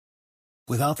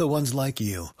Without the ones like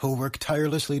you, who work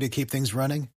tirelessly to keep things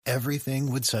running,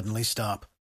 everything would suddenly stop.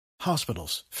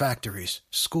 Hospitals, factories,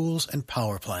 schools, and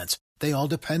power plants, they all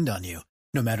depend on you.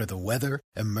 No matter the weather,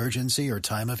 emergency, or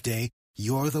time of day,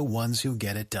 you're the ones who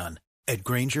get it done. At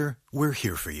Grainger, we're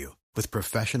here for you with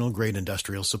professional-grade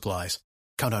industrial supplies.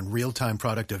 Count on real-time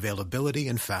product availability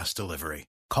and fast delivery.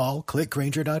 Call,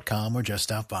 clickgrainger.com, or just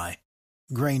stop by.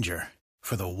 Grainger,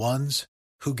 for the ones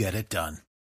who get it done.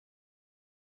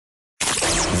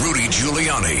 Rudy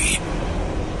Giuliani.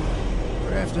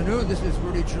 Good afternoon. This is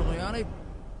Rudy Giuliani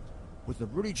with the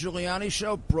Rudy Giuliani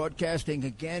Show, broadcasting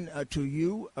again to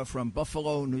you from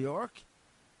Buffalo, New York.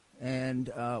 And,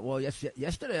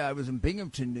 yesterday I was in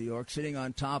Binghamton, New York, sitting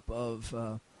on top of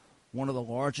one of the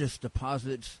largest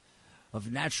deposits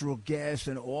of natural gas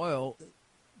and oil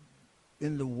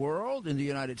in the world, in the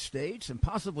United States, and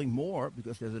possibly more,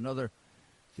 because there's another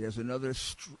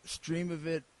stream of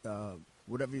it,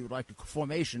 whatever you would like to,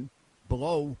 formation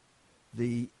below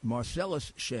the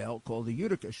Marcellus Shale called the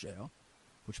Utica Shale,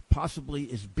 which possibly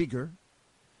is bigger.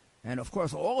 And, of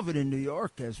course, all of it in New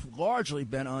York has largely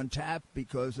been untapped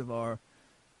because of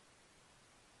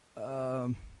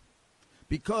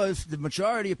because the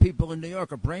majority of people in New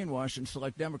York are brainwashed and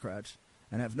select Democrats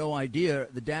and have no idea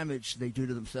the damage they do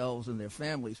to themselves and their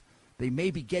families. They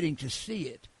may be getting to see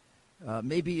it.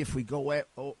 Maybe if we go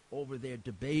over their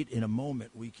debate in a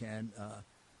moment, we can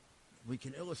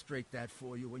illustrate that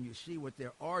for you when you see what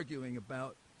they're arguing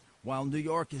about, while New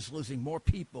York is losing more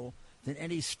people than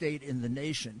any state in the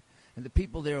nation. And the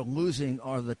people they're losing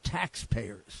are the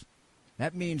taxpayers.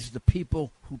 That means the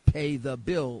people who pay the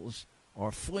bills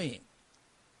are fleeing.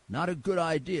 Not a good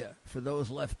idea for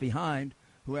those left behind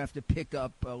who have to pick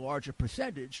up a larger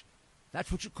percentage.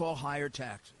 That's what you call higher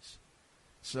taxes.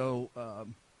 So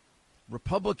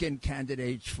Republican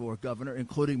candidates for governor,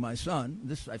 including my son,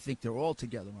 this I think they're all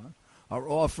together on, are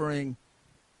offering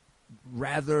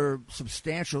rather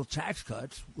substantial tax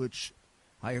cuts, which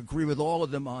I agree with all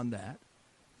of them on that.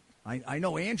 I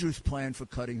know Andrew's plan for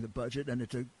cutting the budget, and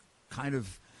it's a kind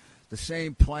of the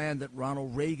same plan that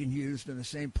Ronald Reagan used and the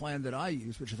same plan that I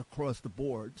use, which is across the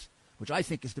boards, which I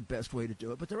think is the best way to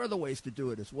do it. But there are other ways to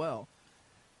do it as well.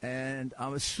 And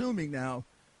I'm assuming now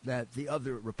that the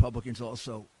other Republicans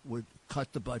also would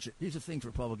cut the budget. These are things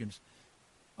Republicans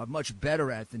are much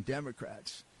better at than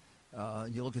Democrats.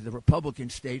 You look at the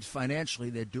Republican states, financially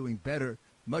they're doing better,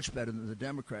 much better than the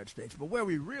Democrat states. But where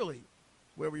we really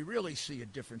see a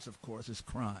difference, of course, is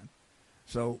crime.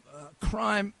 So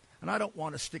crime, and I don't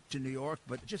want to stick to New York,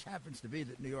 but it just happens to be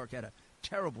that New York had a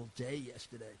terrible day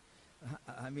yesterday.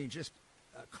 I mean, just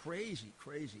a crazy,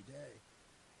 crazy day.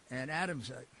 And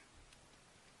Adams,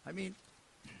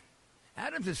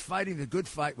 Adams is fighting the good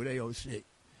fight with AOC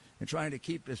and trying to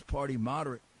keep his party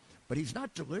moderate, but he's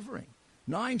not delivering.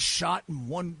 9 shot and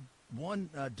one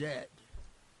dead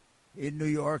in New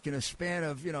York in a span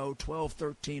of, 12,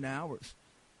 13 hours.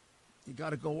 You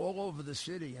got to go all over the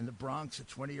city. In the Bronx, a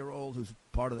 20-year-old who's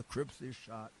part of the Crips is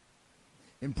shot.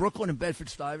 In Brooklyn and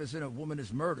Bedford-Stuyvesant, a woman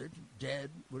is murdered,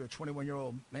 dead, with a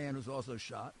 21-year-old man who's also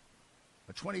shot.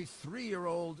 A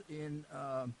 23-year-old in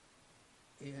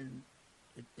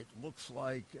looks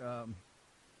like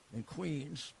in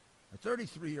Queens. A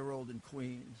 33-year-old in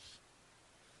Queens.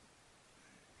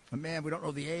 A man, we don't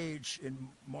know the age, in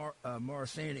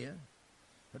Morrisania.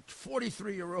 A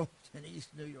 43-year-old in East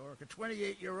New York. A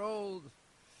 28-year-old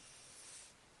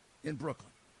in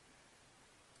Brooklyn.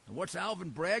 And what's Alvin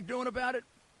Bragg doing about it?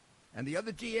 And the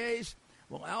other DAs?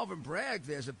 Well, Alvin Bragg,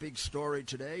 there's a big story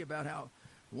today about how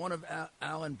one of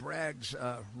Alan Bragg's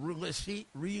releasees,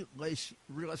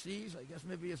 I guess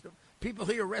maybe it's the people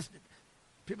that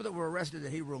were arrested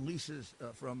that he releases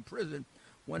from prison,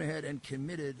 went ahead and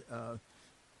committed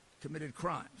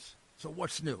crimes. So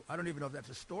what's new? I don't even know if that's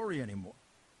a story anymore.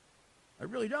 I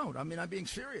really don't. I mean, I'm being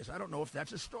serious. I don't know if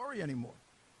that's a story anymore,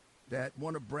 that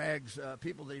one of Bragg's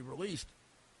people that he released,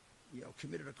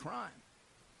 committed a crime.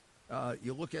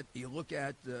 You look at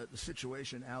the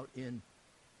situation out in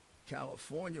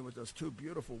California with those 2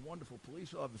 beautiful, wonderful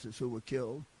police officers who were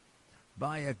killed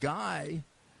by a guy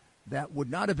that would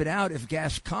not have been out if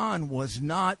Gascon was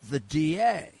not the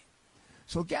DA.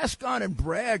 So Gascon and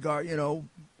Bragg are,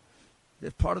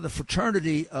 they're part of the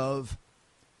fraternity of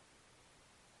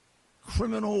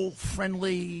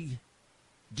criminal-friendly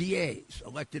DAs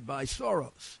elected by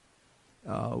Soros.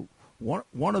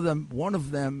 One of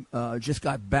them just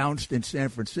got bounced in San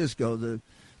Francisco.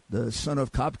 The son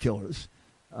of cop killers.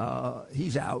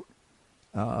 He's out.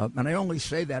 And I only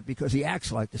say that because he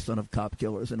acts like the son of cop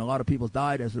killers, and a lot of people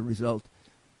died as a result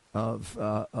of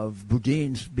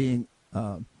Boudin's being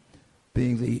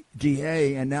being the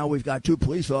DA, and now we've got 2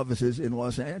 police officers in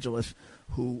Los Angeles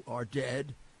who are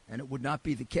dead, and it would not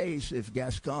be the case if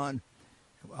Gascon,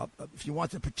 if you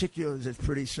want the particulars, it's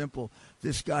pretty simple.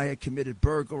 This guy had committed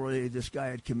burglary. This guy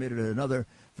had committed another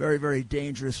very, very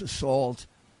dangerous assault.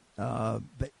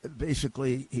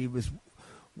 Basically, he was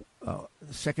the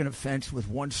second offense with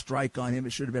 1 strike on him.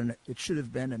 It should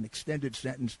have been an extended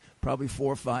sentence, probably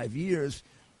 4 or 5 years.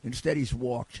 Instead, he's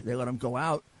walked. They let him go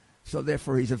out, so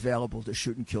therefore he's available to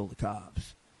shoot and kill the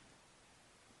cops.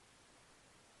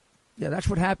 Yeah, that's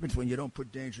what happens when you don't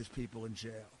put dangerous people in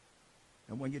jail.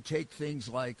 And when you take things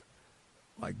like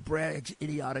Bragg's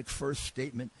idiotic first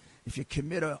statement, if you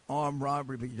commit an armed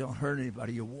robbery but you don't hurt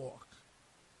anybody, you walk.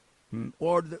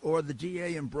 Or the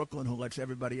DA in Brooklyn who lets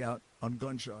everybody out on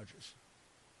gun charges.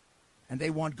 And they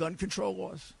want gun control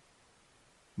laws.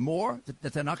 More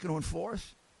that they're not going to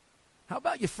enforce. How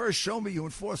about you first show me you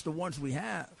enforce the ones we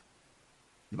have?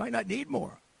 You might not need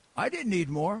more. I didn't need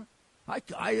more.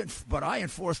 But I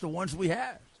enforced the ones we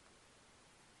had.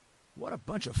 What a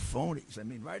bunch of phonies. I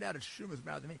mean, right out of Schumer's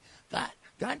mouth. I mean,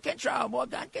 gun control, more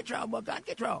gun control, more gun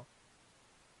control.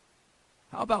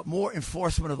 How about more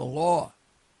enforcement of the law?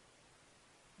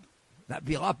 That'd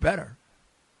be a lot better.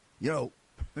 You know,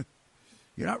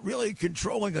 you're not really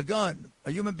controlling a gun.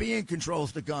 A human being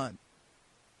controls the gun.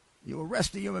 You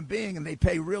arrest a human being and they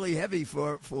pay really heavy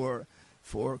for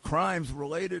crimes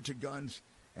related to guns,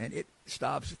 and it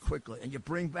stops quickly. And you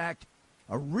bring back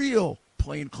a real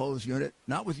plainclothes unit,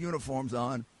 not with uniforms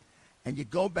on, and you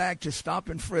go back to stop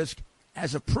and frisk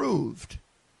as approved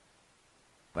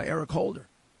by Eric Holder.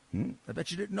 I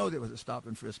bet you didn't know there was a stop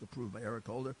and frisk approved by Eric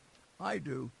Holder. I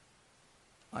do.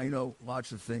 I know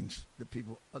lots of things that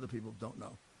other people don't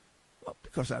know. Well,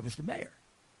 because I was the mayor.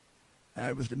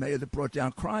 I was the mayor that brought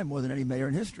down crime more than any mayor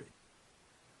in history.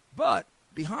 But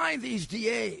behind these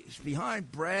DAs,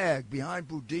 behind Bragg, behind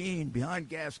Boudin, behind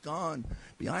Gascon,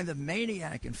 behind the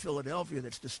maniac in Philadelphia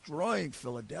that's destroying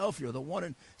Philadelphia, the one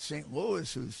in St.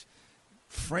 Louis who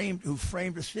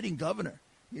framed a sitting governor,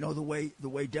 you know, the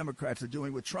way Democrats are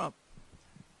doing with Trump.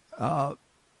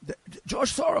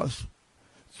 George Soros,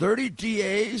 30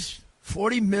 DAs,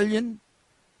 40 million.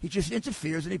 He just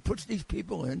interferes and he puts these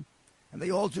people in, and they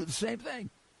all do the same thing.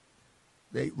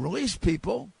 They release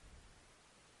people,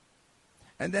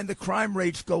 and then the crime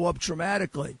rates go up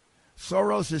dramatically.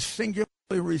 Soros is singularly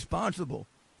responsible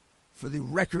for the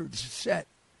records set,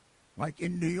 like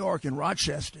in New York and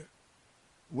Rochester,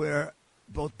 where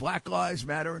both Black Lives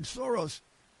Matter and Soros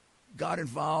got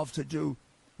involved to do,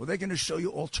 well, they're going to show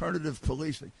you alternative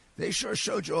policing. They sure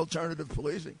showed you alternative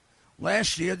policing.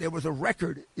 Last year, there was a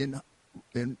record in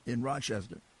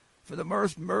Rochester for the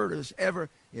most murders ever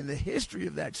in the history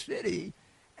of that city,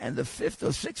 and the 5th or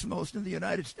 6th most in the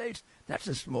United States. That's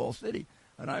a small city,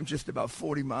 and I'm just about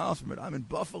 40 miles from it. I'm in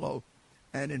Buffalo,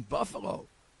 and in Buffalo,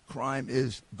 crime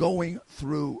is going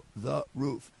through the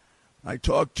roof. I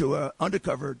talked to an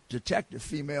undercover detective,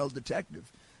 female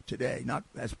detective, today,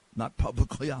 not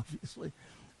publicly, obviously,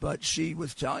 but she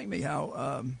was telling me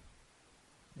how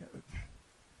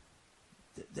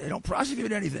they don't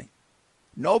prosecute anything.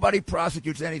 Nobody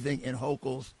prosecutes anything in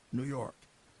Hochul's, New York.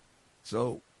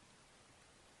 So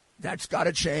that's got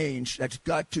to change. That's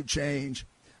got to change.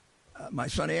 My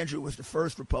son Andrew was the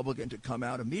first Republican to come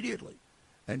out immediately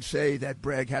and say that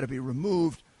Bragg had to be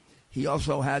removed. He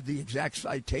also had the exact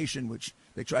citation, which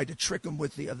they tried to trick him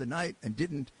with the other night and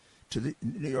didn't, to the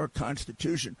New York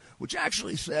Constitution, which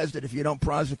actually says that if you don't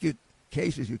prosecute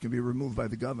cases, you can be removed by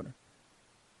the governor.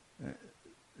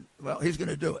 Well, he's going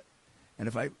to do it. And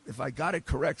if I got it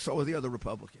correct, so are the other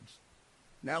Republicans.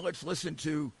 Now let's listen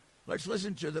to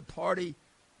the party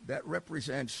that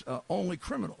represents only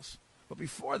criminals. But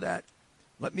before that,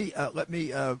 let me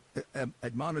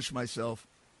admonish myself,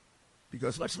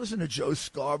 because let's listen to Joe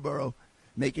Scarborough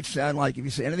make it sound like if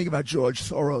you say anything about George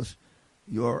Soros,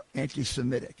 you're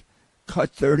anti-Semitic.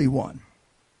 Cut 31.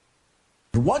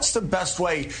 What's the best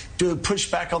way to push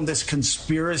back on this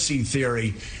conspiracy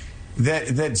theory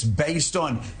that's based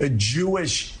on a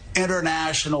Jewish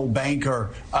international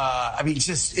banker? I mean, it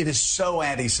is so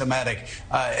anti-Semitic.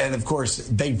 And, of course,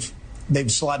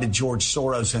 they've slotted George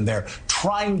Soros in there,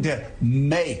 trying to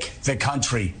make the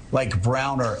country like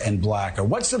browner and blacker.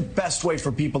 What's the best way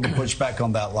for people to push back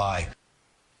on that lie?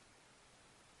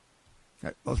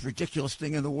 The most ridiculous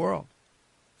thing in the world.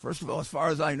 First of all, as far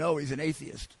as I know, he's an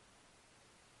atheist.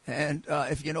 And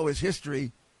if you know his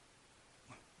history,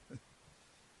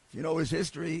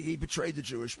 he betrayed the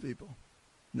Jewish people.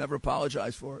 Never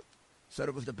apologized for it. Said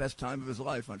it was the best time of his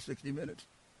life on 60 Minutes.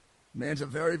 Man's a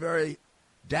very, very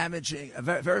damaging, a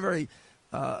very, very, very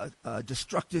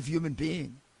destructive human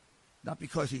being. Not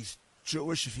because he's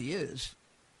Jewish if he is.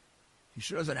 He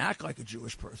sure doesn't act like a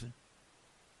Jewish person.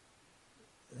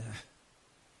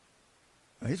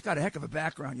 He's got a heck of a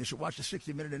background. You should watch the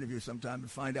 60-minute interview sometime and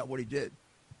find out what he did.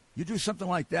 You do something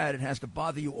like that, it has to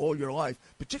bother you all your life,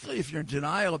 particularly if you're in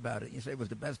denial about it. You say it was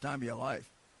the best time of your life.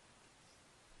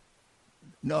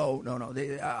 No.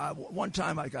 One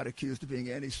time I got accused of being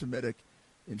anti-Semitic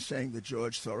in saying that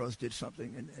George Soros did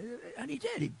something, and he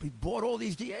did. He bought all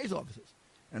these DA's offices.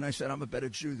 And I said, I'm a better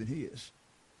Jew than he is.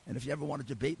 And if you ever want to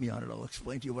debate me on it, I'll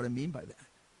explain to you what I mean by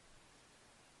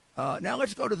that. Now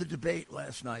let's go to the debate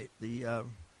last night, the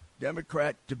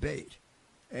Democrat debate.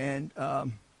 And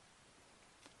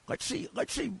let's see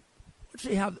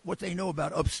what they know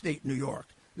about upstate New York.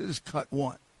 This is cut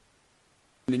one.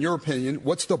 In your opinion,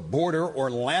 what's the border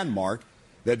or landmark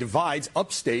that divides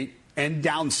upstate and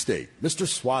downstate? Mr.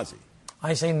 Swazi.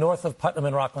 I say north of Putnam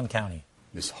and Rockland County.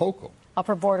 Ms. Hochul.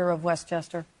 Upper border of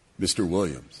Westchester. Mr.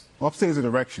 Williams. Well, upstate is a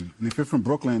direction. And if you're from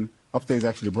Brooklyn, upstate is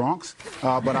actually the Bronx.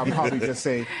 But I'll probably just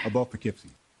say above Poughkeepsie.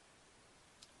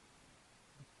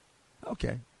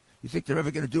 Okay. You think they're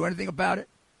ever going to do anything about it?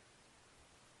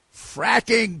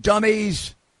 Fracking,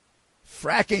 dummies.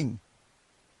 Fracking.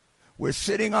 We're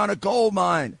sitting on a gold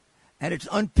mine, and it's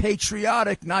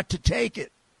unpatriotic not to take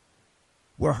it.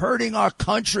 We're hurting our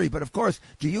country. But, of course,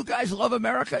 do you guys love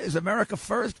America? Is America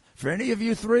first for any of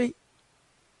you three?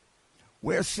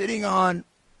 We're sitting on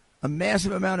a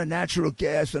massive amount of natural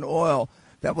gas and oil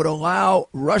that would allow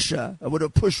Russia, would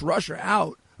have pushed Russia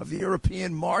out of the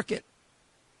European market.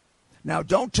 Now,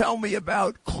 don't tell me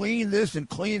about clean this and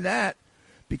clean that,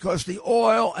 because the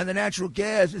oil and the natural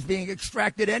gas is being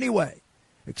extracted anyway,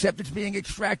 except it's being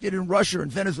extracted in Russia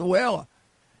and Venezuela.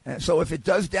 And so if it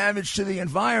does damage to the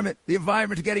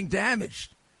environment's getting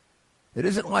damaged. It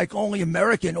isn't like only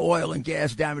American oil and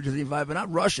gas damages the environment,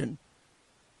 not Russian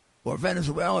or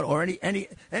Venezuelan or any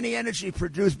energy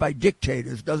produced by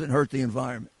dictators doesn't hurt the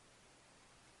environment.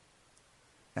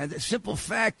 And the simple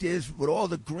fact is, with all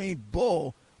the green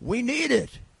bull, we need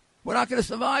it. We're not going to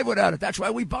survive without it. That's why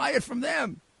we buy it from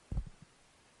them.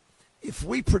 If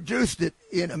we produced it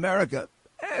in America,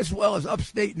 as well as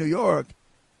upstate New York,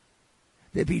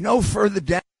 there'd be no further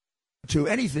damage to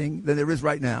anything than there is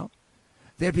right now.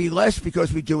 There'd be less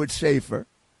because we do it safer.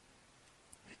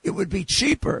 It would be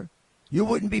cheaper. You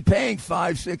wouldn't be paying $5,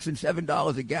 $6, and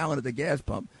 $7 a gallon at the gas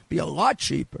pump. It'd be a lot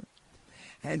cheaper.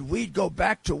 And we'd go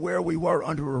back to where we were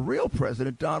under a real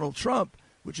president, Donald Trump,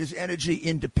 which is energy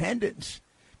independence.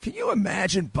 Can you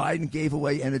imagine Biden gave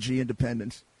away energy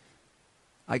independence?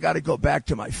 I got to go back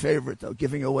to my favorite, though,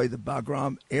 giving away the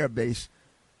Bagram Air Base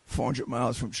 400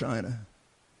 miles from China.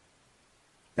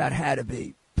 That had to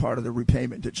be part of the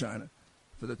repayment to China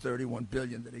for the $31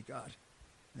 billion that he got.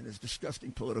 And his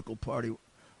disgusting political party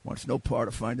wants no part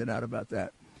of finding out about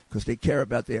that because they care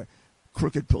about their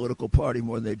crooked political party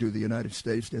more than they do the United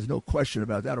States. There's no question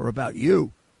about that, or about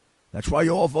you. That's why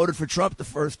you all voted for Trump the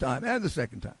first time and the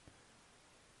second time,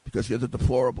 because you're the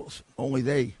deplorables. Only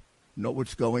they know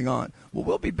what's going on. Well,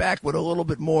 we'll be back with a little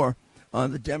bit more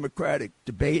on the Democratic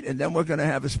debate, and then we're going to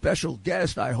have a special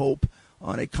guest, I hope,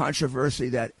 on a controversy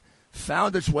that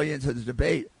found its way into the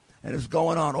debate and is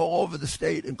going on all over the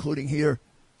state, including here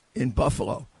in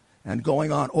Buffalo, and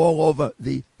going on all over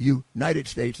the United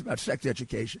States about sex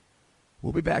education.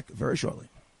 We'll be back very shortly.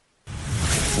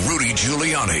 Rudy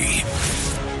Giuliani.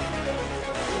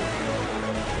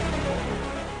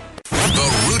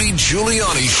 The Rudy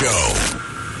Giuliani Show.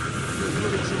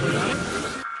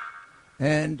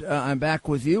 And I'm back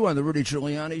with you on the Rudy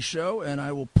Giuliani Show, and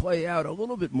I will play out a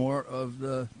little bit more of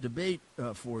the debate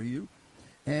for you.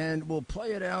 And we'll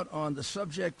play it out on the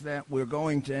subject that we're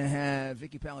going to have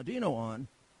Vicky Palladino on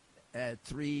at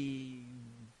 3,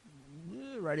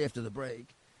 right after the break,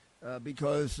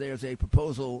 because there's a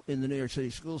proposal in the New York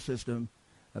City school system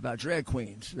about drag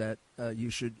queens that you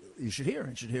should hear,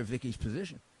 and should hear Vicky's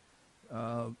position.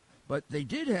 But they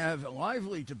did have a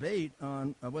lively debate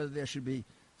on whether there should be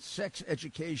sex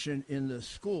education in the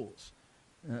schools.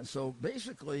 So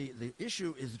basically, the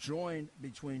issue is joined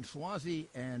between Swazi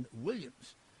and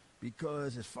Williams,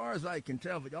 because as far as I can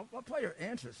tell, but I'll play her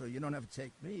answer so you don't have to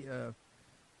take me,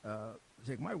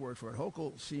 take my word for it.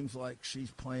 Hochul seems like she's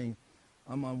playing,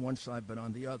 I'm on one side but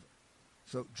on the other.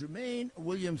 So Jermaine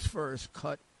Williams first,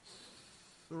 cut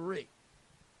 3.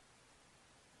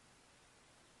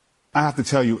 I have to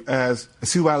tell you, as a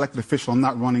CY elected official, I'm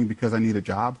not running because I need a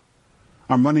job.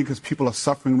 I'm running because people are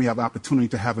suffering. We have the opportunity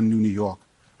to have a new New York.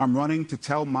 I'm running to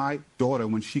tell my daughter,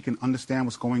 when she can understand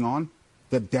what's going on,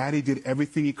 that Daddy did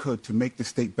everything he could to make the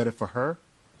state better for her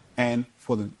and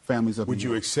for the families of New York. Would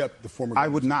you accept the former I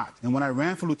would not. And when I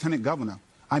ran for lieutenant governor,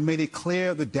 I made it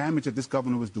clear the damage that this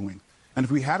governor was doing. And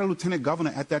if we had a lieutenant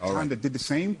governor at that time that did the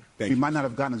same, we might not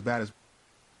have gotten as bad as.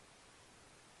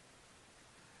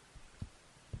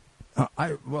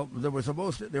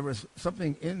 There was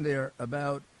something in there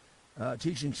about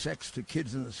teaching sex to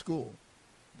kids in the school,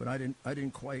 but I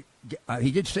didn't quite get.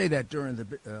 He did say that during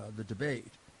the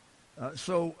debate.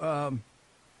 So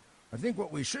I think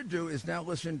what we should do is now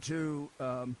listen to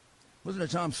Tom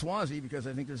Suozzi, because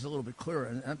I think this is a little bit clearer,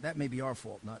 and that may be our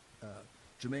fault, not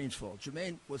Jermaine's fault.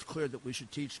 Jermaine was clear that we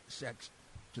should teach sex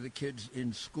to the kids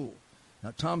in school.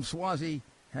 Now, Tom Suozzi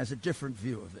has a different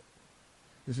view of it.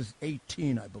 This is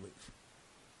 18, I believe.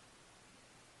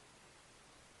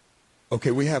 Okay,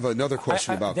 we have another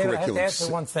question about David, curriculum. I have to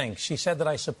answer one thing. She said that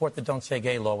I support the Don't Say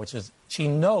Gay law, which is she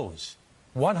knows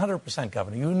 100%,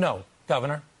 Governor. You know,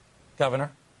 Governor,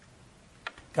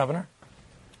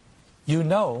 you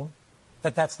know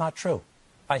that that's not true.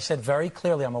 I said very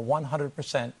clearly I'm a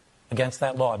 100% against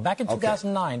that law. Back in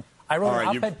 2009, I wrote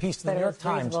an op-ed piece to the New York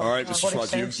Times supporting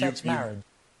same-sex marriage.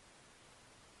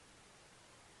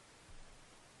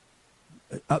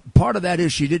 Part of that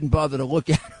is she didn't bother to look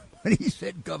at him when he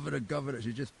said governor.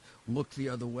 She just looked the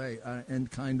other way and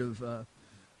kind of a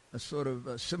sort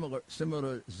of similar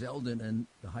Zeldin and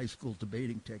the high school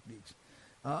debating techniques.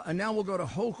 And now we'll go to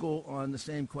Hochul on the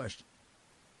same question.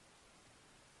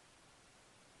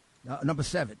 Number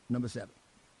seven.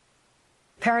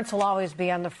 Parents will always be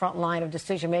on the front line of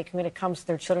decision-making when it comes to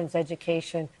their children's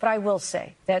education. But I will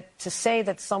say that to say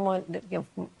that someone,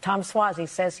 Tom Suozzi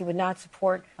says he would not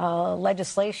support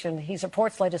legislation, he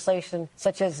supports legislation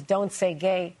such as Don't Say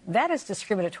Gay, that is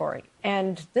discriminatory.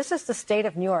 And this is the state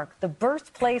of New York, the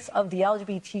birthplace of the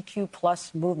LGBTQ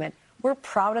plus movement. We're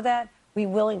proud of that. We're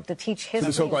willing to teach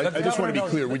history. So I just want to be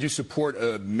clear. Would you support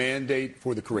a mandate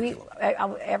for the curriculum?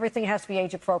 Everything has to be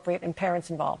age appropriate and parents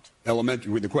involved.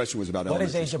 Elementary. The question was about elementary. What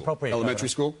is age appropriate? Elementary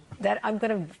school. That I'm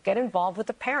going to get involved with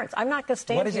the parents. I'm not going to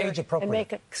stand here and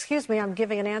make it. Excuse me. I'm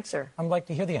giving an answer. I'd like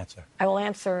to hear the answer. I will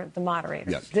answer the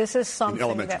moderator. Yes. This is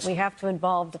something that we have to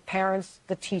involve the parents,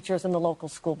 the teachers, and the local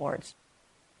school boards.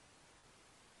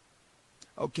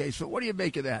 Okay. So what do you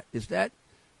make of that? Is that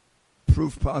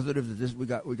proof positive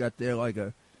that we got there like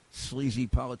a sleazy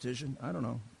politician? I don't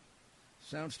know.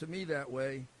 Sounds to me that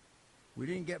way. We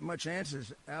didn't get much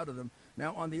answers out of them.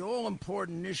 Now, on the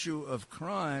all-important issue of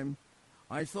crime,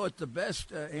 I thought the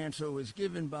best answer was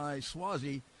given by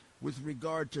Suozzi with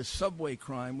regard to subway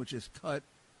crime, which is cut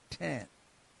 10.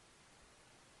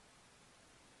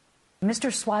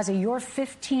 Mr. Suozzi, your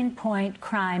 15-point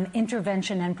crime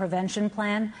intervention and prevention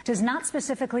plan does not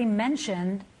specifically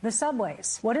mention the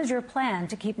subways. What is your plan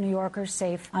to keep New Yorkers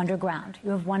safe underground?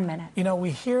 You have 1 minute.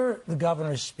 We hear the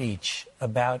governor's speech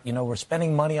about, we're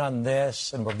spending money on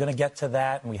this and we're going to get to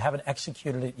that and we haven't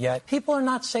executed it yet. People are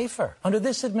not safer. Under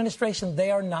this administration, they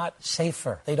are not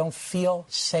safer. They don't feel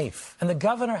safe. And the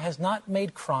governor has not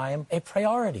made crime a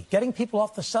priority. Getting people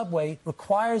off the subway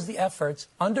requires the efforts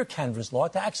under Kendra's law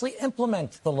to actually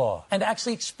implement the law and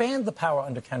actually expand the power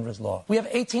under Kendra's law. We have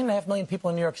 18.5 million people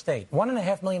in New York State.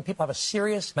 1.5 million people have a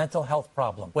serious mental health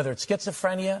problem, whether it's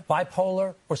schizophrenia,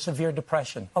 bipolar, or severe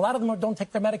depression. A lot of them don't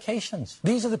take their medications.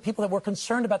 These are the people that we're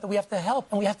concerned about that we have to help,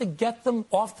 and we have to get them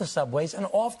off the subways and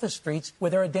off the streets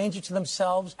where they're a danger to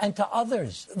themselves and to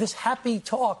others. This happy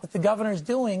talk that the governor is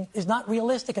doing is not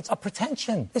realistic. It's a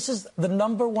pretension. This is the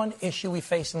number one issue we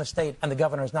face in the state, and the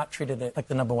governor has not treated it like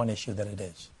the number one issue that it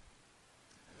is.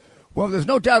 Well, there's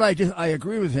no doubt I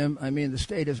agree with him. I mean, the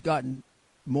state has gotten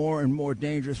more and more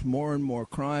dangerous, more and more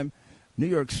crime. New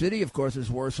York City, of course,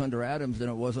 is worse under Adams than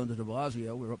it was under de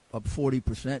Blasio. We're up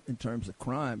 40% in terms of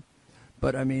crime.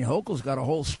 But, I mean, Hochul's got a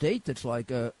whole state that's like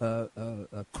a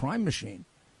crime machine.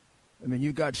 I mean,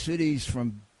 you've got cities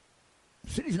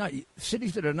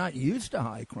that are not used to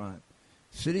high crime.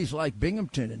 Cities like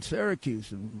Binghamton and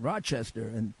Syracuse and Rochester.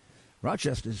 And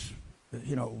Rochester's,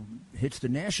 hits the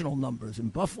national numbers,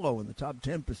 and Buffalo in the top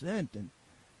 10%.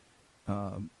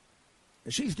 And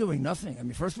she's doing nothing. I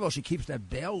mean, first of all, she keeps that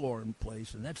bail law in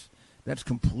place, and that's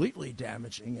completely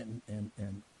damaging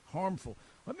and harmful.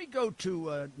 Let me go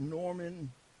to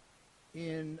Norman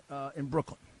in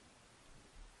Brooklyn.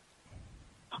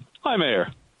 Hi,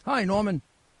 Mayor. Hi, Norman.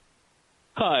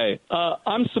 Hi.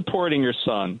 I'm supporting your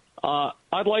son.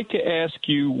 I'd like to ask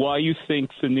you why you think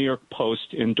the New York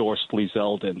Post endorsed Lee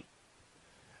Zeldin.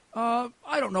 I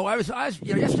don't know.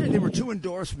 Yesterday there were two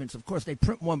endorsements. Of course, they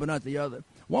print one but not the other.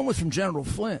 One was from General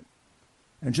Flynn,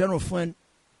 and General Flynn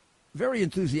very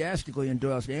enthusiastically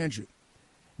endorsed Andrew.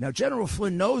 Now, General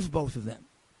Flynn knows both of them.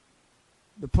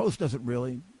 The Post doesn't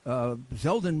really.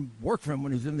 Zeldin worked for him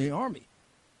when he was in the Army,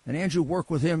 and Andrew worked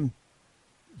with him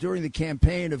during the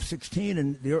campaign of 16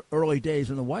 and the early days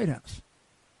in the White House.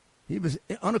 He was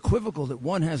unequivocal that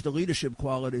one has the leadership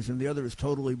qualities and the other is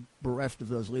totally bereft of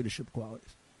those leadership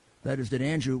qualities. That is, that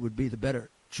Andrew would be the better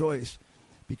choice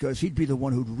because he'd be the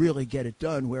one who'd really get it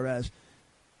done, whereas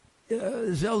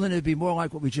Zeldin would be more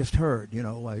like what we just heard,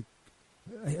 like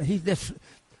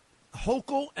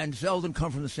Hochul and Zeldin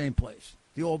come from the same place,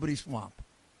 the Albany Swamp.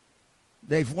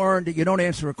 They've learned that you don't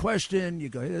answer a question. You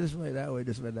go this way, that way,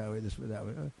 this way, that way, this way, that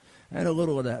way. And a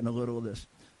little of that and a little of this.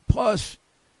 Plus,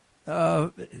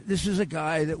 this is a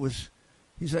guy that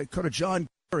he's like kind of John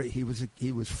Kerry. He was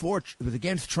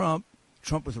against Trump.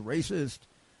 Trump was a racist.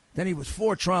 Then he was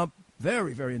for Trump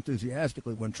very, very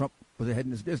enthusiastically when Trump was ahead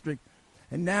in his district.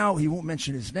 And now he won't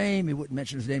mention his name. He wouldn't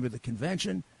mention his name at the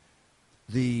convention.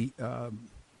 The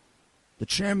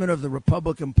chairman of the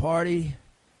Republican Party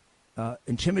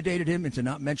intimidated him into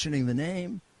not mentioning the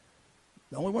name.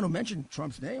 The only one who mentioned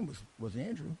Trump's name was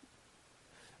Andrew.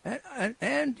 And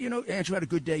Andrew had a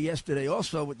good day yesterday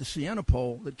also with the Siena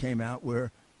poll that came out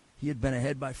where he had been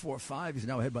ahead by 4 or 5. He's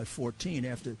now ahead by 14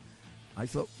 after, I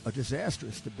thought, a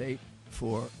disastrous debate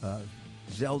for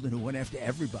Zeldin, who went after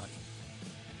everybody.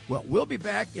 Well, we'll be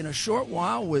back in a short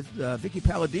while with Vicky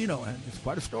Palladino, and it's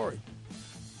quite a story.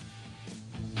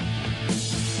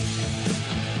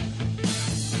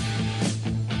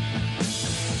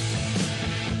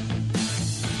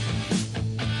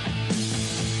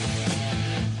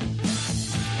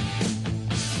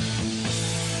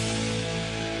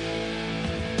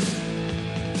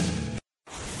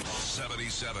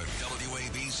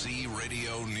 WABC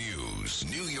Radio News,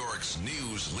 New York's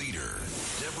news leader,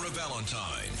 Deborah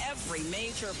Valentine. Every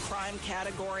major crime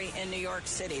category in New York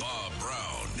City. Bob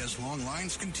Brown. As long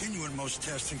lines continue in most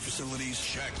testing facilities.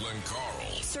 Jacqueline Carl.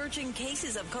 Surging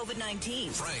cases of COVID-19.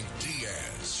 Frank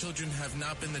Diaz. Children have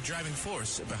not been the driving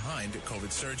force behind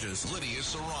COVID surges. Lydia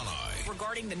Serrani.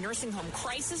 Regarding the nursing home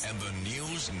crisis. And the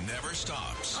news never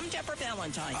stops. I'm Deborah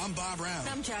Valentine. I'm Bob Brown.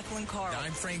 I'm Jacqueline Carl.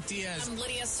 I'm Frank Diaz. I'm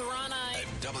Lydia Serrani. At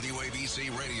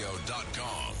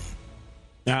WABCRadio.com.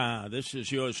 This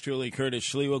is yours truly, Curtis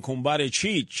Sliwa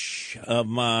Kumbaricic, of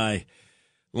my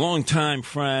longtime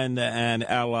friend and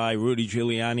ally, Rudy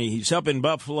Giuliani. He's up in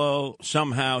Buffalo.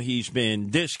 Somehow he's been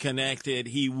disconnected.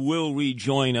 He will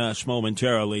rejoin us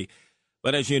momentarily.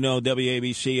 But as you know,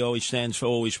 WABC always stands for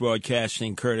Always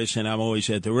Broadcasting, Curtis, and I'm always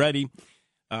at the ready.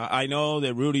 I know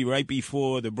that Rudy, right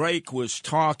before the break, was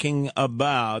talking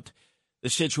about the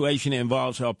situation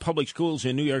involves our public schools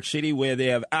in New York City, where they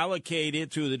have allocated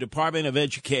through the Department of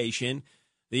Education,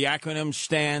 the acronym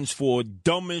stands for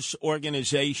dumbest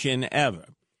organization ever,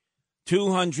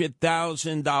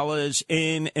 $200,000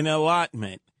 in an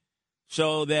allotment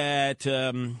so that,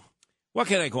 what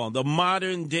can I call them, the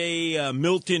modern-day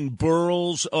Milton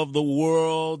Berles of the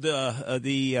world,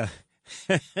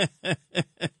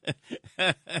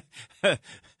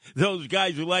 those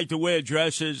guys who like to wear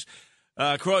dresses,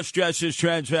 cross-dressers,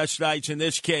 transvestites. In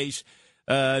this case,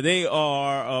 they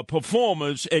are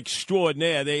performers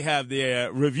extraordinaire. They have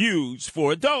their reviews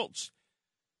for adults.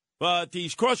 But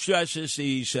these cross-dressers,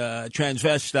 these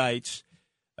transvestites,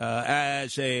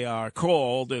 as they are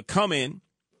called, come in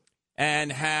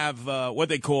and have what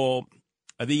they call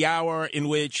the hour in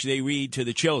which they read to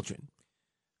the children.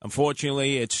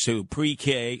 Unfortunately, it's to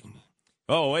pre-K.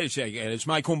 Oh, wait a second. It's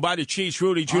my Kumbaricic,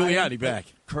 Rudy Giuliani, back.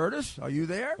 Curtis, are you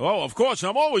there? Oh, of course.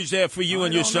 I'm always there for you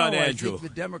and your son, Andrew. I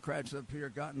think the Democrats up here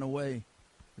gotten away.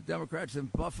 The Democrats in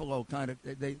Buffalo kind of,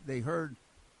 they heard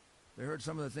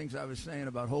some of the things I was saying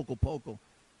about Hochul Pochul,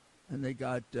 and they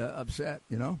got upset,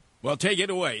 Well, take it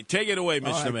away. Take it away,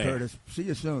 Mr. All right, Mayor. Curtis. See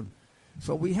you soon.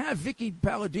 So we have Vicky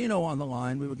Palladino on the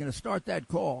line. We were going to start that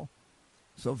call.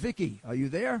 So, Vicky, are you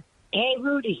there? Hey,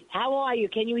 Rudy, how are you?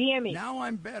 Can you hear me? Now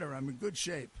I'm better. I'm in good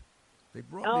shape. They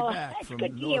brought me back that's from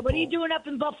good to North hear. What are you Pole. doing up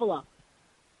in Buffalo?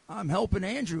 I'm helping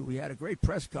Andrew. We had a great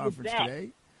press conference bet. today.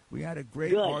 We had a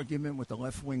great Good. argument with the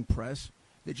left-wing press.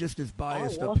 They're just as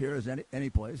biased well. up here as any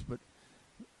place, but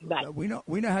Right. we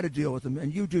know how to deal with them,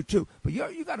 and you do too. But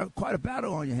you got quite a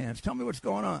battle on your hands. Tell me what's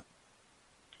going on.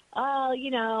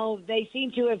 They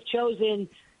seem to have chosen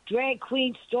Drag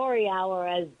Queen Story Hour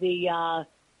as the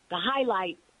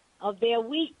highlight of their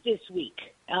week this week,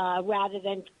 rather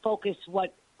than focus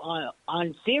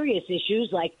on serious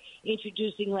issues like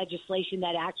introducing legislation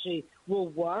that actually will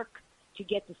work to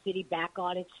get the city back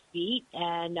on its feet.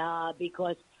 And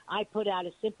because I put out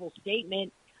a simple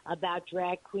statement about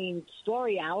Drag Queen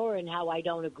Story Hour and how I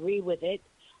don't agree with it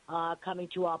coming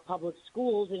to our public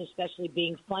schools, and especially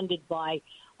being funded by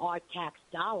our tax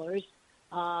dollars.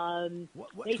 They Can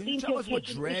seem you to tell have us what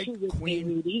taken issue Drag with me, Queen?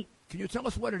 Rudy. Can you tell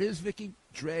us what it is, Vicky?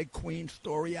 Drag Queen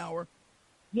Story Hour.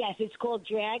 Yes, it's called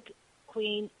Drag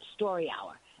Queen Story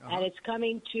Hour. and it's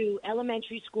coming to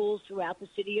elementary schools throughout the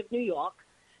city of New York.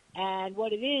 And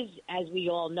what it is, as we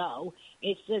all know,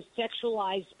 it's a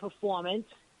sexualized performance,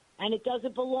 and it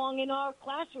doesn't belong in our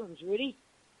classrooms, Rudy.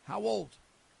 How old?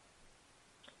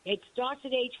 It starts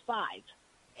at age 5.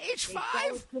 Age 5? They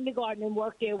start with kindergarten and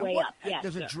work their way up. Yes,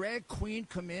 does sir. a drag queen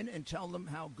come in and tell them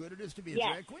how good it is to be a Yes.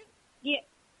 drag queen? Yeah,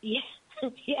 yeah,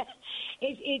 yeah.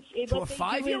 It's To what a they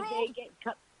do is 5-year-old?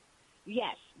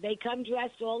 Yes, they come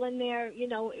dressed all in their,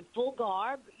 full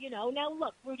garb. Now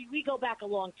look, Rudy, we go back a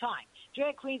long time.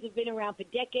 Drag queens have been around for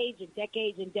decades and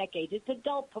decades and decades. It's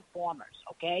adult performers,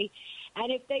 okay?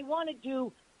 And if they want to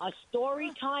do a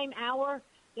story time hour,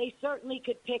 they certainly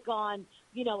could pick on,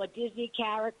 a Disney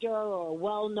character or a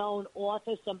well-known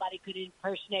author. Somebody could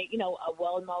impersonate, a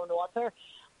well-known author.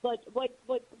 But what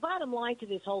bottom line to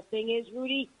this whole thing is,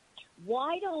 Rudy,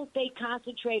 why don't they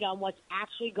concentrate on what's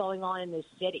actually going on in this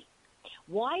city?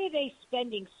 Why are they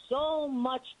spending so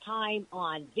much time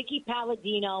on Vicky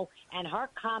Palladino and her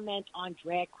comment on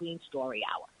Drag Queen Story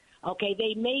Hour? Okay,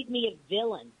 they made me a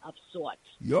villain of sorts.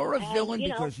 You're a And, villain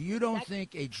because you don't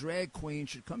think a drag queen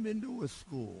should come into a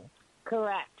school.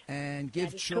 Correct. And give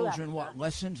That is children correct,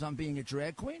 lessons on being a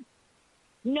drag queen?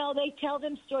 No, they tell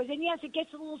them stories. And yes, it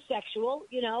gets a little sexual,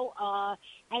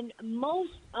 and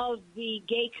most of the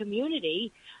gay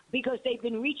community, because they've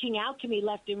been reaching out to me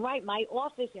left and right, my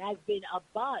office has been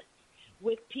abuzz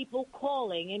with people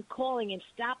calling and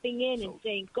stopping in and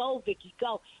saying, go, Vicky,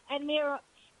 go. And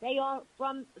they are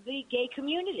from the gay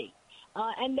community,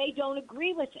 and they don't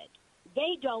agree with it.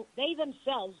 They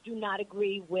themselves do not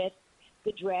agree with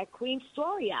the Drag Queen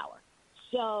Story Hour.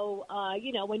 So,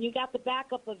 when you got the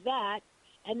backup of that,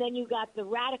 and then you got the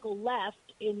radical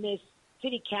left in this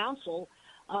city council,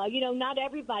 not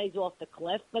everybody's off the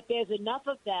cliff, but there's enough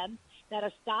of them that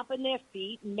are stomping their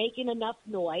feet and making enough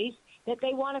noise that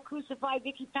they want to crucify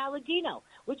Vicky Palladino,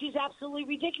 which is absolutely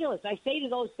ridiculous. I say to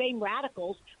those same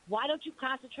radicals, why don't you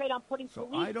concentrate on putting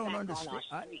police I don't back understand.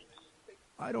 on our streets?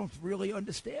 I don't really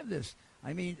understand this.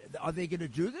 I mean, are they going to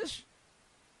do this?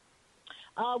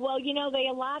 Well, they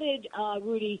allotted,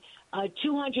 Rudy,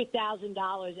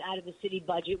 $200,000 out of the city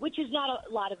budget, which is not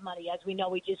a lot of money. As we know,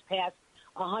 we just passed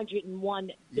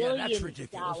 $101 billion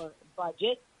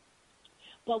budget.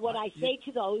 But what I say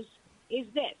to those is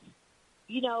this.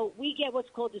 We get what's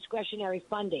called discretionary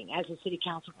funding as a city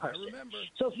council person. I remember.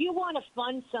 So if you want to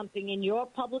fund something in your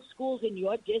public schools, in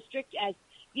your district, as,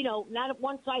 not a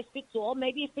one-size-fits-all,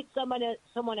 maybe it fits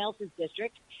someone else's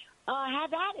district,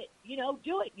 have at it.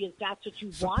 Do it. If that's what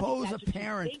you want. Suppose a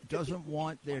parent doesn't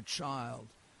want their child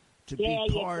to be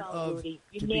part of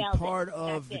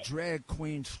the Drag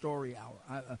Queen Story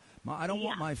Hour. I don't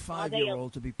want my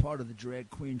 5-year-old to be part of the Drag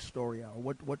Queen Story Hour.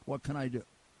 What can I do?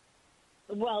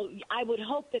 Well, I would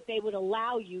hope that they would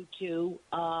allow you to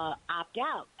opt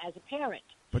out as a parent.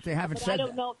 But they haven't said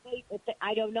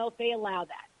I don't know if they allow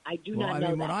that. I do not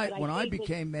know that. When I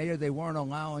became mayor, they weren't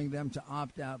allowing them to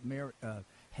opt out.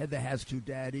 Heather has two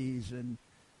daddies, and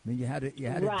you had to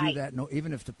do that. No,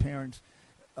 even if the parents.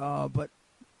 But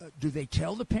do they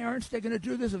tell the parents they're going to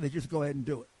do this, or they just go ahead and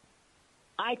do it?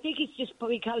 I think it's just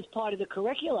becomes part of the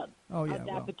curriculum of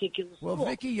that particular school. Well,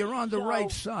 Vicky, you're on the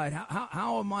right side.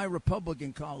 How are my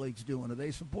Republican colleagues doing? Are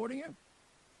they supporting you?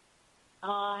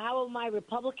 How are my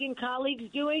Republican colleagues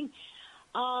doing?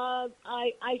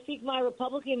 I think my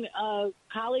Republican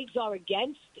colleagues are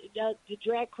against the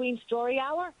Drag Queen Story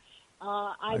Hour.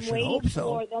 I'm waiting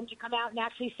for them to come out and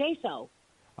actually say so.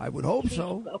 I would hope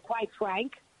so. Quite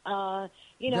frank. They're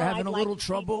having a little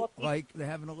trouble, like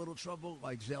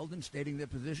Zeldin stating their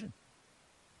position.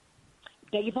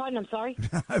 Beg your pardon, I'm sorry?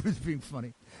 I was being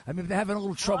funny. I mean, they're having a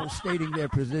little trouble stating their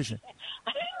position.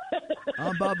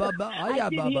 Are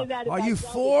you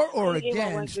for or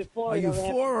against? Are you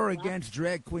for or against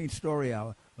Drag Queen Story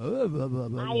Hour? Here's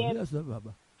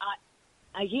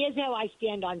how I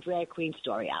stand on Drag Queen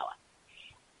Story Hour.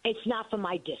 It's not for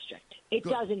my district. It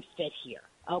doesn't fit here,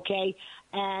 okay?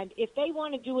 And if they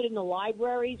want to do it in the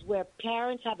libraries where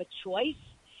parents have a choice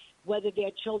whether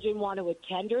their children want to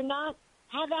attend or not,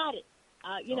 have at it.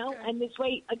 And this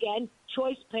way, again,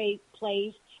 choice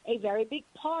plays a very big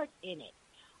part in it.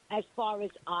 As far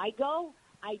as I go,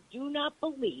 I do not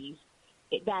believe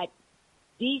that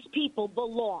these people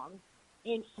belong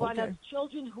in front of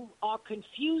children who are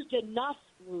confused enough,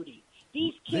 Rudy.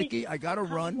 These kids, Vicky, I got to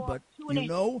run, but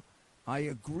I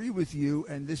agree with you,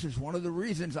 and this is one of the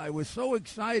reasons I was so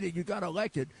excited you got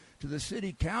elected to the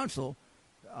city council.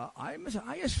 I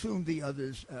assume the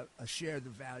others share the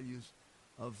values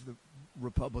of the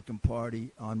Republican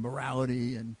Party on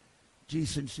morality and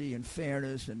decency and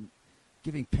fairness and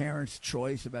giving parents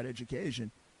choice about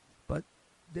education. But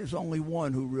there's only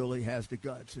one who really has the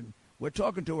guts. And we're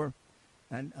talking to her,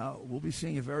 and we'll be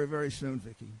seeing you very, very soon,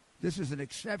 Vicki. This is an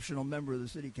exceptional member of the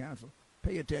city council.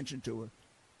 Pay attention to her.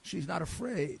 She's not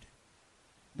afraid.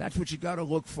 That's what you got to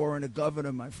look for in a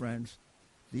governor, my friends.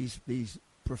 These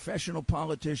professional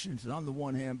politicians on the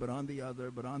one hand, but on the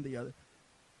other.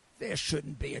 There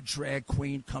shouldn't be a drag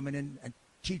queen coming in and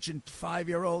teaching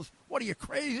 5-year-olds. What are you,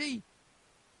 crazy?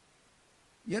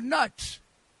 You're nuts.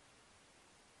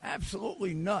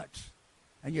 Absolutely nuts.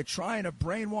 And you're trying to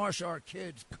brainwash our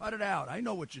kids. Cut it out. I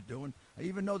know what you're doing. I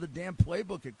even know the damn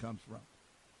playbook it comes from.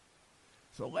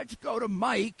 So let's go to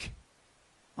Mike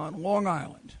on Long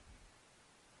Island.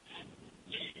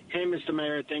 Hey, Mr.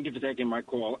 Mayor, thank you for taking my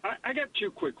call. I got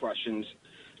 2 quick questions.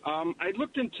 I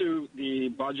looked into the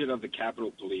budget of the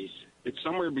Capitol Police. It's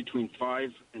somewhere between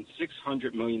 $500 and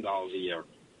 $600 million a year.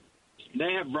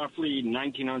 They have roughly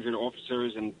 1,900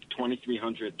 officers and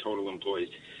 2,300 total employees.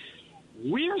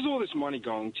 Where's all this money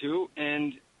going to?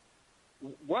 And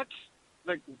why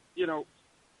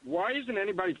isn't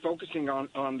anybody focusing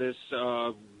on this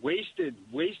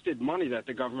wasted money that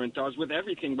the government does with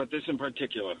everything but this in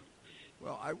particular?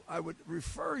 Well, I would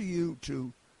refer you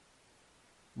to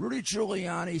Rudy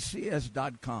Giuliani,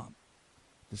 CS.com,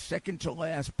 the second to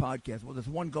last podcast. Well, there's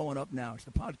one going up now. It's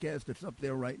the podcast that's up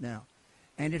there right now.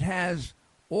 And it has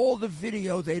all the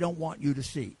video they don't want you to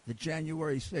see. The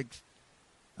January 6th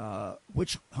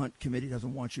witch hunt committee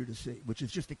doesn't want you to see, which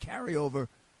is just a carryover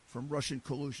from Russian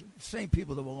collusion. The same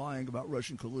people that were lying about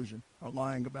Russian collusion are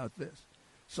lying about this.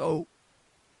 So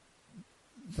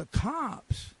the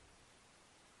cops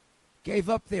gave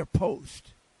up their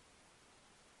post.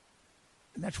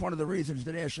 And that's one of the reasons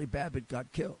that Ashley Babbitt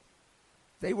got killed.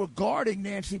 They were guarding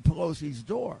Nancy Pelosi's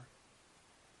door.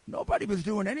 Nobody was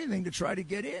doing anything to try to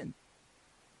get in.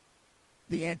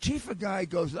 The Antifa guy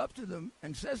goes up to them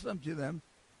and says something to them,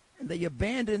 and they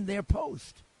abandon their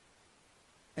post.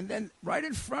 And then right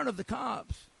in front of the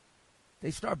cops,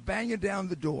 they start banging down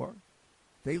the door.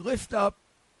 They lift up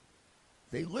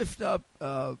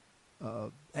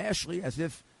Ashley as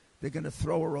if they're going to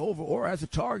throw her over or as a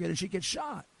target, and she gets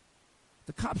shot.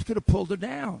 The cops could have pulled her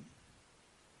down.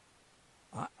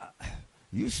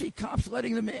 You see cops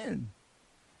letting them in.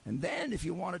 And then if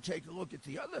you want to take a look at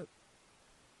the other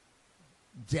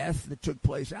death that took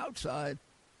place outside,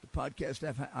 the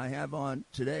podcast I have on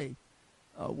today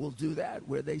will do that,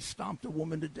 where they stomped a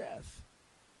woman to death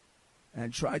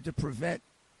and tried to prevent,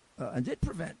 and did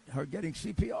prevent her getting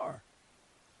CPR.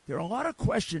 There are a lot of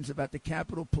questions about the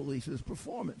Capitol Police's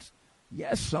performance.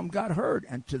 Yes, some got hurt,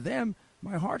 and to them,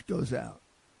 my heart goes out.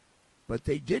 But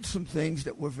they did some things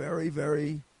that were very,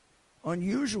 very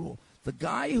unusual. The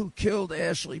guy who killed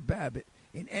Ashley Babbitt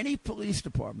in any police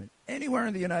department, anywhere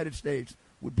in the United States,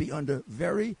 would be under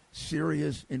very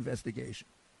serious investigation.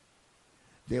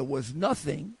 There was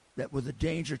nothing that was a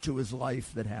danger to his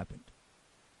life that happened.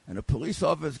 And a police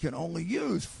officer can only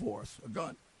use force, a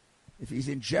gun, if he's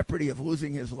in jeopardy of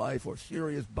losing his life or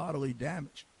serious bodily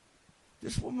damage.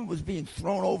 This woman was being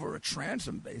thrown over a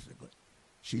transom, basically.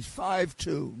 She's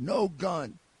 5'2", no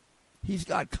gun. He's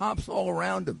got cops all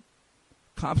around him.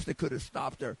 Cops that could have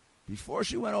stopped her before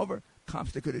she went over,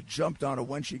 cops that could have jumped on her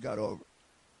when she got over.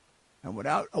 And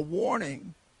without a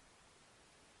warning,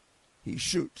 he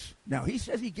shoots. Now, he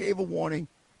says he gave a warning.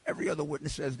 Every other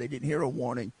witness says they didn't hear a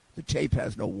warning. The tape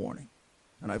has no warning.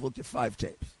 And I've looked at 5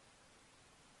 tapes.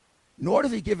 Nor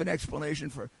does he give an explanation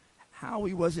for how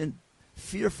he was in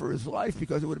fear for his life,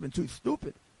 because it would have been too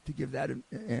stupid to give that an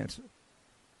answer.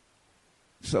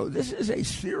 So this is a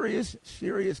serious,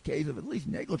 serious case of at least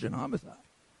negligent homicide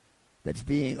that's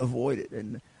being avoided.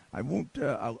 And I won't.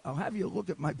 I'll have you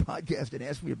look at my podcast and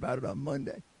ask me about it on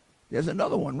Monday. There's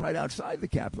another one right outside the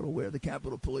Capitol where the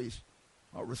Capitol Police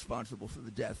are responsible for the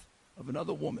death of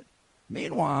another woman.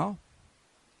 Meanwhile,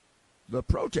 the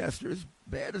protesters,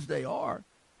 bad as they are,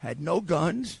 had no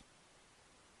guns.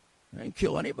 They didn't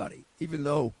kill anybody, even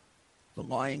though the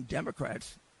lying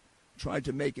Democrats tried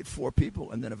to make it 4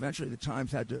 people, and then eventually the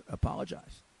Times had to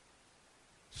apologize.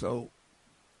 So,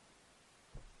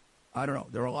 I don't know.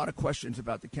 There are a lot of questions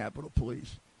about the Capitol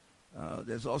Police.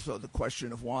 There's also the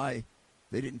question of why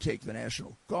they didn't take the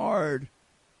National Guard,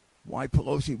 why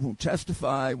Pelosi won't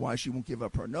testify, why she won't give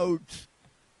up her notes,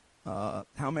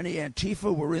 how many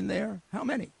Antifa were in there, how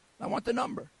many? I want the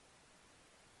number.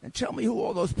 And tell me who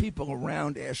all those people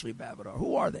around Ashley Babbitt are.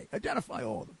 Who are they? Identify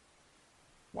all of them.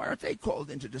 Why aren't they called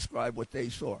in to describe what they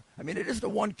saw? I mean, it is the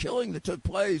one killing that took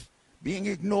place being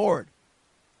ignored.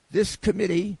 This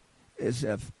committee is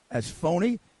as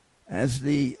phony as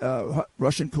the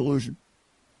Russian collusion.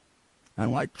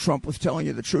 And like Trump was telling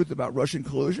you the truth about Russian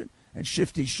collusion, and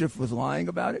Shifty Schiff was lying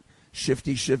about it,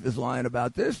 Shifty Schiff is lying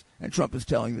about this, and Trump is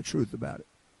telling the truth about it.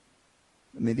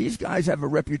 I mean, these guys have a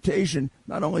reputation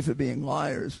not only for being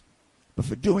liars, but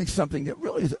for doing something that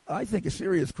really is, I think, a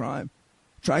serious crime.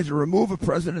 Tries to remove a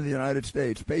president of the United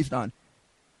States based on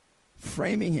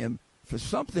framing him for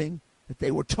something that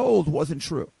they were told wasn't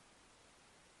true.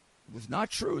 It was not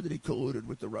true that he colluded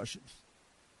with the Russians.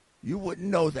 You wouldn't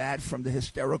know that from the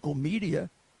hysterical media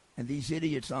and these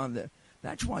idiots on there.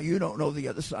 That's why you don't know the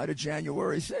other side of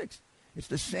January 6th. It's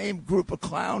the same group of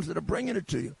clowns that are bringing it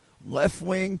to you.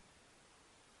 Left-wing,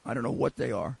 I don't know what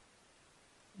they are.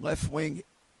 Left-wing,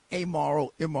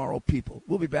 amoral, immoral people.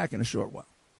 We'll be back in a short while.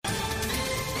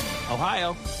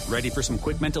 Ohio, ready for some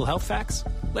quick mental health facts?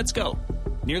 Let's go.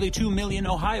 Nearly 2 million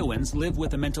Ohioans live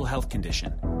with a mental health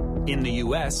condition. In the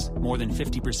U.S., more than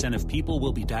 50% of people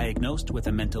will be diagnosed with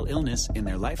a mental illness in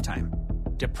their lifetime.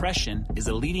 Depression is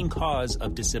a leading cause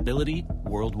of disability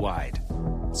worldwide.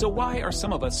 So why are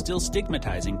some of us still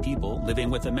stigmatizing people living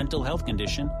with a mental health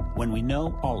condition when we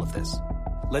know all of this?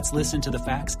 Let's listen to the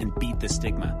facts and beat the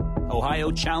stigma.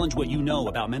 Ohio, challenge what you know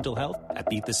about mental health at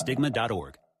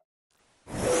beatthestigma.org.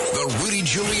 The Rudy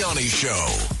Giuliani Show.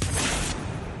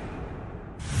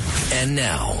 And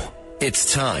now,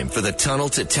 it's time for the Tunnel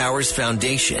to Towers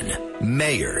Foundation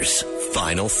Mayor's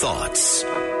Final Thoughts.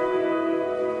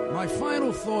 My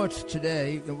final thoughts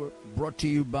today were brought to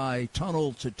you by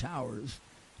Tunnel to Towers,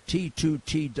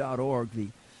 T2T.org,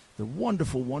 the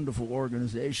wonderful, wonderful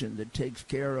organization that takes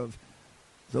care of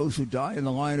those who die in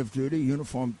the line of duty,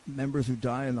 uniformed members who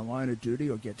die in the line of duty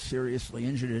or get seriously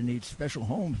injured and need special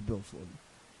homes built for them.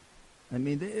 I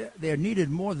mean, they're needed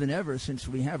more than ever since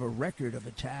we have a record of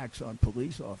attacks on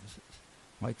police officers,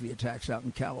 like the attacks out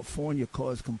in California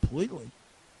caused completely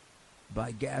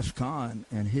by Gascon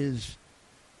and his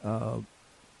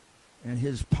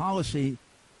policy,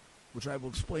 which I will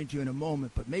explain to you in a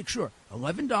moment. But make sure,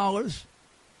 $11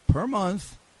 per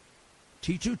month,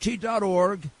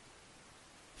 T2T.org.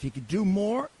 If you could do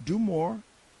more, do more.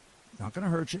 Not going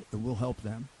to hurt you. It will help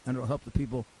them, and it will help the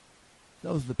people.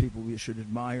 Those are the people we should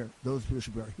admire. Those people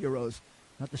should be our heroes,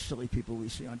 not the silly people we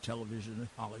see on television in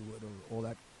Hollywood or all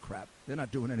that crap. They're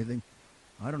not doing anything.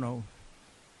 I don't know.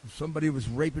 If somebody was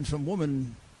raping some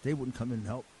woman, they wouldn't come in and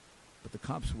help, but the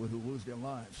cops would, who lose their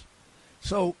lives.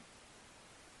 So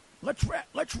let's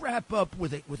wrap up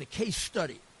with a case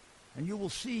study, and you will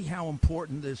see how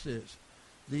important this is.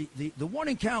 The one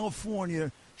in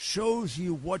California shows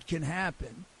you what can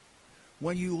happen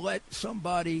when you let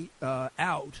somebody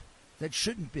out that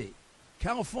shouldn't be.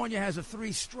 California has a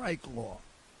 3-strike law.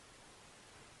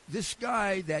 This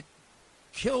guy that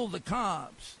killed the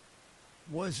cops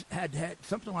had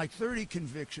something like 30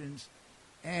 convictions,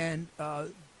 and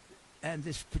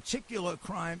this particular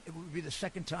crime, it would be the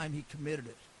second time he committed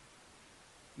it.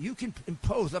 You can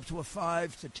impose up to a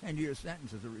 5 to 10 year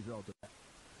sentence as a result of that.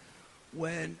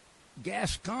 When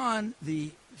Gascon,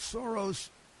 the Soros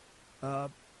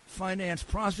finance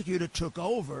prosecutor, took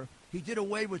over, he did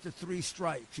away with the 3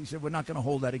 strikes. He said, we're not going to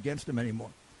hold that against him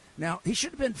anymore. Now, he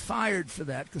should have been fired for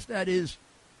that, because that is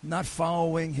not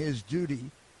following his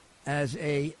duty as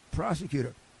a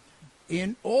prosecutor.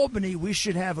 In Albany, we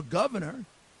should have a governor,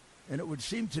 and it would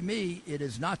seem to me it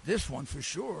is not this one for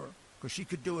sure, because she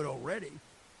could do it already,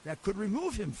 that could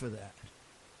remove him for that.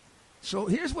 So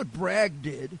here's what Bragg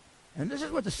did, and this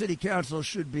is what the city council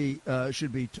should be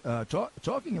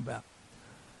talking about.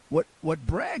 What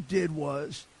Bragg did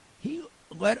was he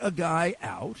let a guy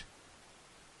out.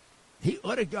 He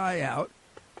let a guy out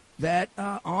that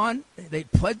they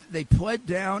pled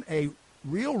down a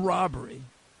real robbery,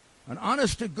 an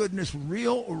honest to goodness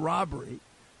real robbery,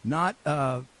 not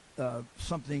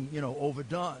something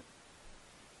overdone.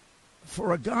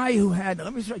 For a guy who had,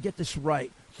 let me try to get this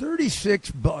right, 36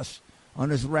 busts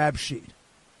on his rap sheet.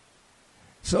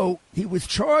 So he was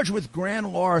charged with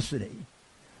grand larceny,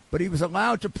 but he was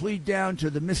allowed to plead down to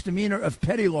the misdemeanor of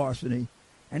petty larceny,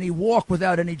 and he walked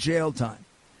without any jail time.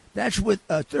 That's with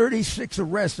 36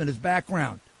 arrests in his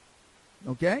background.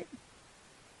 Okay?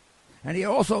 And he had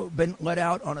also been let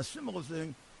out on a similar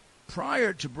thing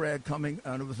prior to Bragg coming,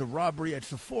 and it was a robbery at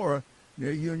Sephora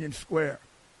near Union Square.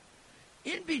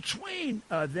 In between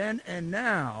then and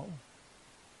now,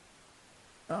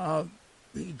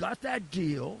 he got that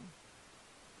deal,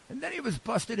 and then he was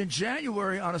busted in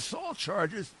January on assault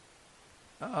charges,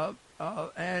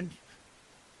 and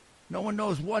no one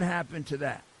knows what happened to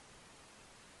that.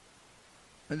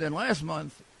 And then last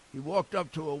month, he walked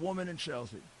up to a woman in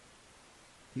Chelsea.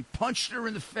 He punched her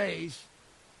in the face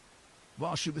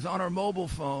while she was on her mobile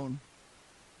phone,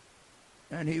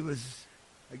 and he was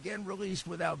again released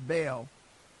without bail,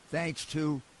 thanks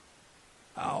to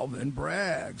Alvin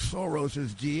Bragg,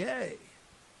 Soros' DA.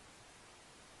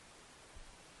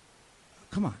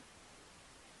 Come on.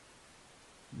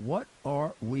 What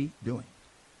are we doing?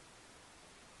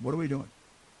 What are we doing?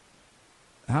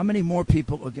 How many more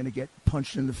people are going to get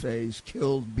punched in the face,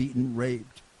 killed, beaten,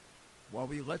 raped, while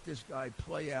we let this guy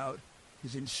play out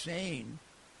his insane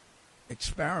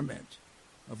experiment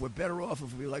of we're better off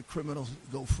if we let criminals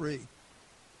go free?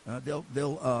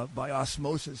 They'll by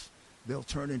osmosis, they'll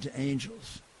turn into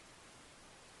angels.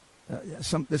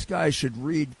 This guy should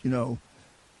read,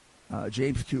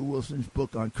 James Q. Wilson's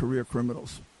book on career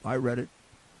criminals. I read it.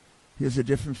 Here's the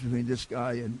difference between this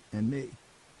guy and me.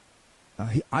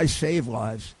 I save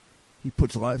lives. He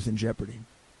puts lives in jeopardy.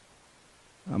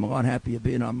 I'm a lot happier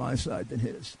being on my side than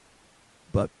his.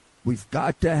 But we've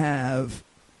got to have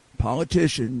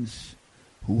politicians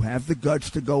who have the guts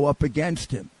to go up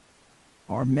against him.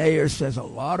 Our mayor says a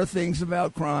lot of things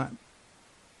about crime.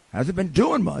 Hasn't been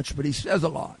doing much, but he says a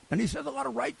lot. And he says a lot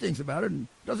of right things about it and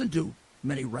doesn't do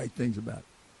many right things about it.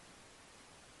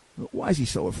 But why is he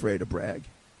so afraid of Bragg?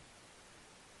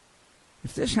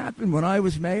 If this happened when I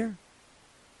was mayor,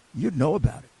 you'd know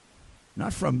about it.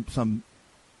 Not from some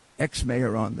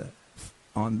ex-mayor on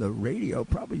the radio.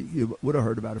 Probably you would have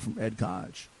heard about it from Ed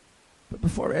Koch. But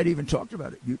before Ed even talked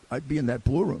about it, I'd be in that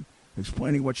blue room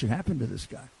explaining what should happen to this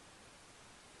guy.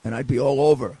 And I'd be all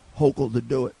over Hochul to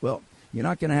do it. Well, you're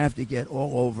not going to have to get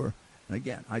all over. And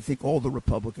again, I think all the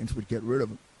Republicans would get rid of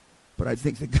him. But I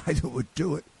think the guy that would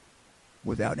do it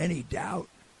without any doubt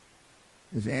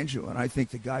is Andrew. And I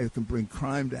think the guy who can bring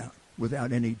crime down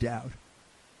without any doubt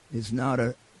is not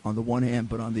on the one hand,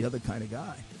 but on the other kind of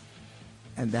guy.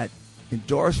 And that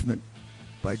endorsement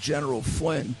by General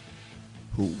Flynn,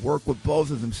 who worked with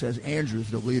both of them, says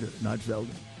Andrew's the leader, not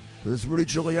Zeldin. So this is Rudy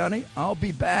Giuliani. I'll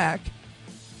be back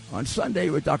on Sunday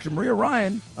with Dr. Maria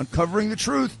Ryan, Uncovering the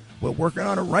Truth. We're working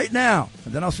on it right now.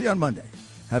 And then I'll see you on Monday.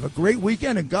 Have a great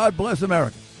weekend, and God bless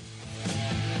America.